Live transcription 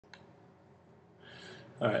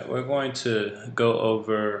All right, we're going to go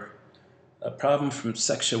over a problem from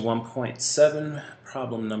section 1.7,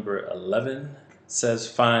 problem number 11. It says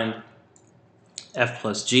find f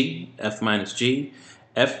plus g, f minus g,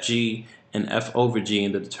 fg, and f over g,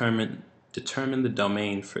 and determine the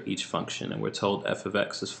domain for each function. And we're told f of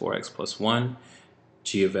x is 4x plus 1,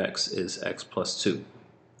 g of x is x plus 2.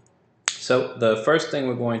 So the first thing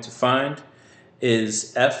we're going to find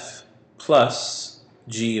is f plus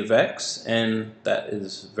g of x, and that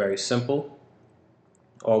is very simple.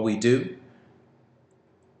 All we do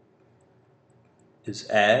is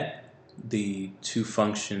add the two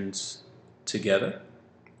functions together.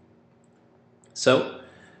 So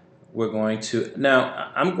we're going to,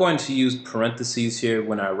 now I'm going to use parentheses here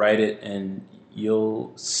when I write it, and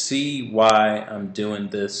you'll see why I'm doing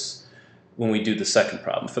this when we do the second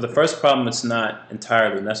problem. For the first problem it's not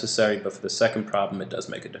entirely necessary, but for the second problem it does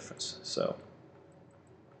make a difference. So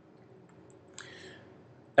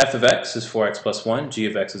f of x is 4x plus 1, g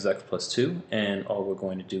of x is x plus 2, and all we're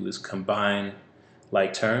going to do is combine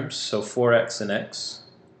like terms. So 4x and x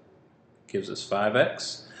gives us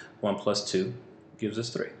 5x, 1 plus 2 gives us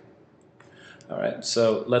 3. All right,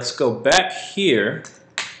 so let's go back here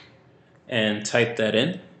and type that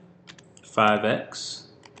in. 5x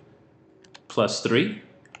plus 3,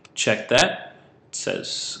 check that, it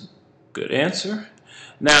says good answer.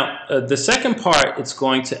 Now, the second part it's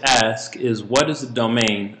going to ask is what is the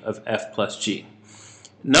domain of f plus g?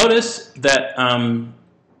 Notice that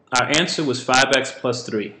our answer was 5x plus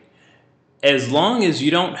 3. As long as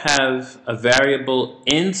you don't have a variable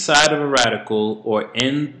inside of a radical or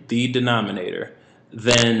in the denominator,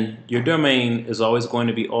 then your domain is always going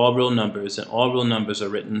to be all real numbers, and all real numbers are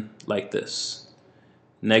written like this: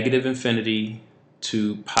 negative infinity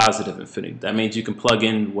to positive infinity. That means you can plug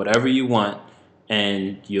in whatever you want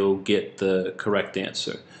and you'll get the correct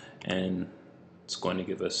answer, and it's going to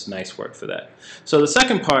give us nice work for that. So the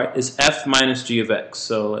second part is f minus g of x.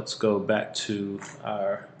 So let's go back to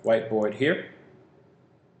our whiteboard here,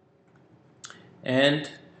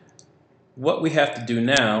 and what we have to do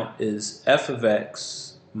now is f of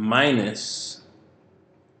x minus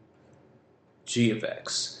g of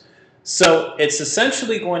x. So it's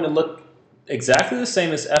essentially going to look exactly the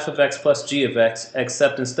same as f of x plus g of x,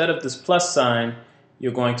 except instead of this plus sign,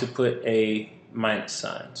 you're going to put a minus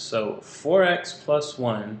sign. So 4x plus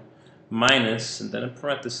 1 minus, and then in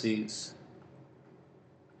parentheses,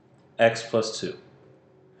 x plus 2.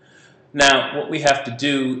 Now, what we have to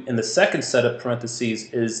do in the second set of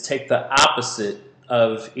parentheses is take the opposite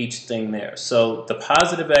of each thing there. So the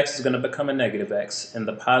positive x is going to become a negative x, and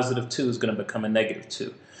the positive 2 is going to become a negative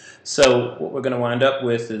 2. So what we're going to wind up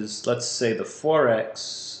with is, let's say, the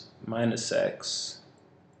 4x minus x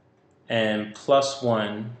and plus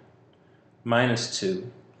 1 minus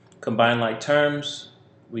 2. Combine like terms,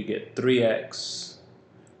 we get 3x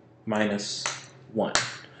minus 1.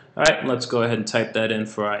 All right, let's go ahead and type that in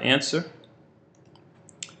for our answer.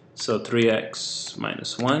 So 3x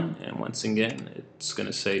minus 1, and once again, it's going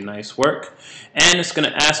to say nice work. And it's going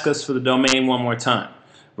to ask us for the domain one more time.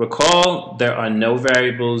 Recall, there are no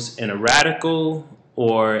variables in a radical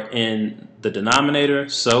or in the denominator,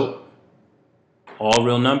 so all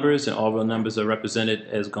real numbers, and all real numbers are represented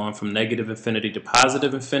as going from negative infinity to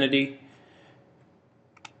positive infinity.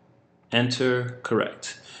 Enter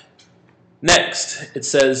correct. Next, it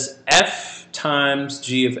says f times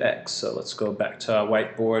g of x. So let's go back to our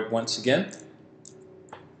whiteboard once again.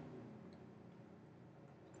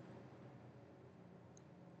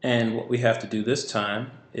 And what we have to do this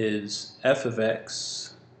time is f of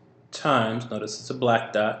x times, notice it's a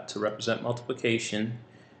black dot to represent multiplication,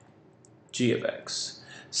 g of x.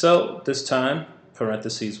 So this time,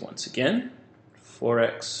 parentheses once again,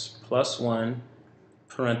 4x plus 1,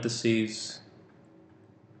 parentheses,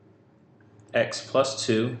 x plus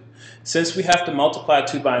 2. Since we have to multiply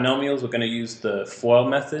two binomials, we're going to use the FOIL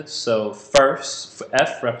method. So first,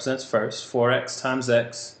 f represents first. 4x times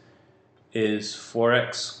x is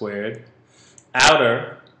 4x squared.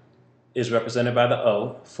 Outer is represented by the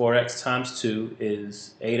O. 4x times 2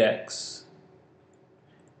 is 8x.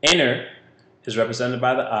 Inner is represented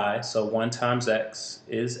by the I, so 1 times x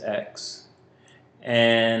is x.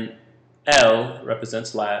 And L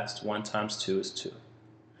represents last. 1 times 2 is 2.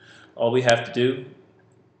 All we have to do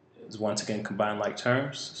is once again combine like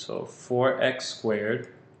terms. So 4x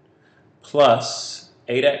squared plus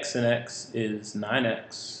 8x and x is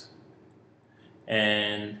 9x.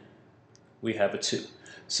 And we have a 2.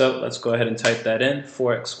 So let's go ahead and type that in.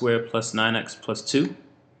 4x squared plus 9x plus 2.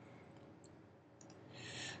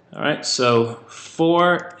 All right, so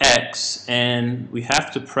 4x, and we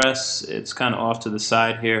have to press, it's kind of off to the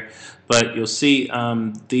side here, but you'll see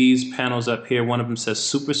these panels up here, one of them says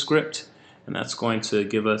superscript, and that's going to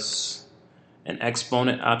give us an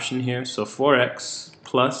exponent option here. So 4x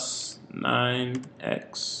plus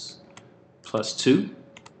 9x plus 2.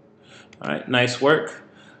 All right, nice work.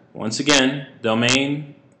 Once again,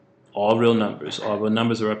 domain, all real numbers. All real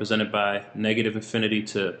numbers are represented by negative infinity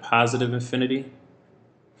to positive infinity.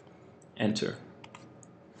 Enter.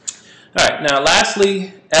 All right, now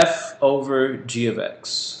lastly, f over g of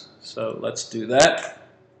x. So let's do that.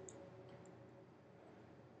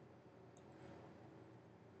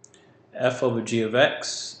 F over g of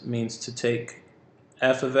x means to take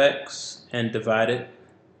f of x and divide it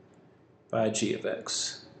by g of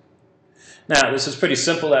x. Now, this is pretty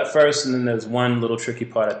simple at first, and then there's one little tricky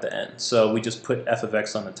part at the end. So we just put f of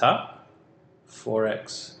x on the top,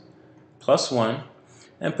 4x plus 1,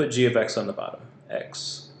 and put g of x on the bottom,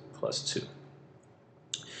 x plus 2.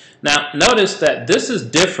 Now, notice that this is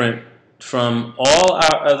different from all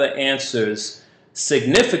our other answers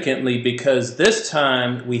significantly because this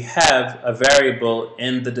time we have a variable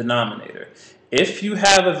in the denominator. If you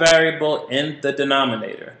have a variable in the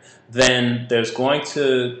denominator, then there's going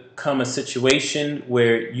to come a situation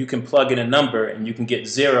where you can plug in a number and you can get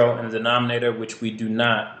 0 in the denominator, which we do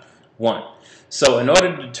not want. So in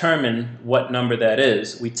order to determine what number that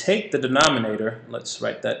is, we take the denominator, let's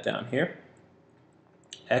write that down here,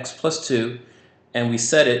 x plus 2, and we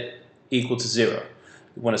set it equal to 0.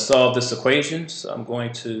 We want to solve this equation, so I'm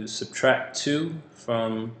going to subtract 2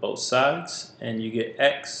 from both sides, and you get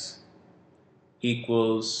x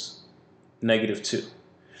equals negative 2.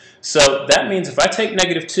 So that means if I take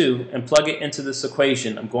negative 2 and plug it into this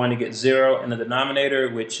equation, I'm going to get 0 in the denominator,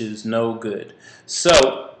 which is no good.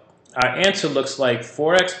 So our answer looks like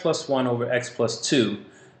 4x plus 1 over x plus 2,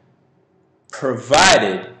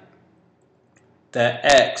 provided that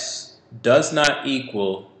x does not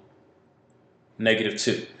equal negative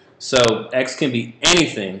 2. So x can be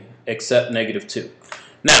anything except negative 2.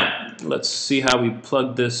 Now, let's see how we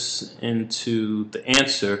plug this into the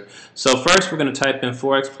answer. So first we're going to type in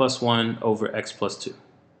 4x plus 1 over x plus 2.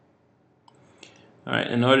 All right,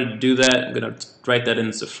 in order to do that, I'm going to write that in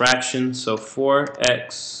as a fraction. So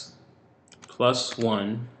 4x plus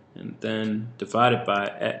 1 and then divided by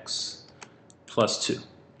x plus 2.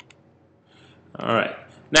 All right,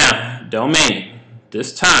 now domain.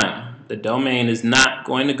 This time the domain is not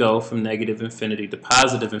going to go from negative infinity to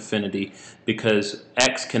positive infinity because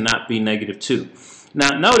x cannot be negative 2.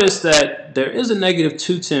 Now notice that there is a negative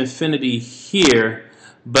 2 to infinity here,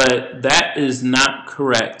 but that is not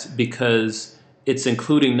correct because it's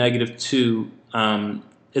including negative 2.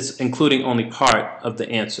 It's including only part of the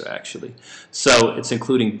answer, actually. So it's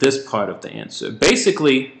including this part of the answer.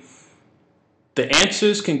 Basically, the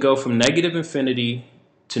answers can go from negative infinity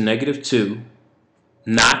to negative 2,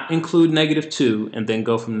 not include negative 2, and then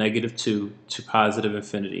go from negative 2 to positive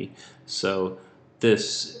infinity. So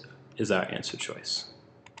this is our answer choice.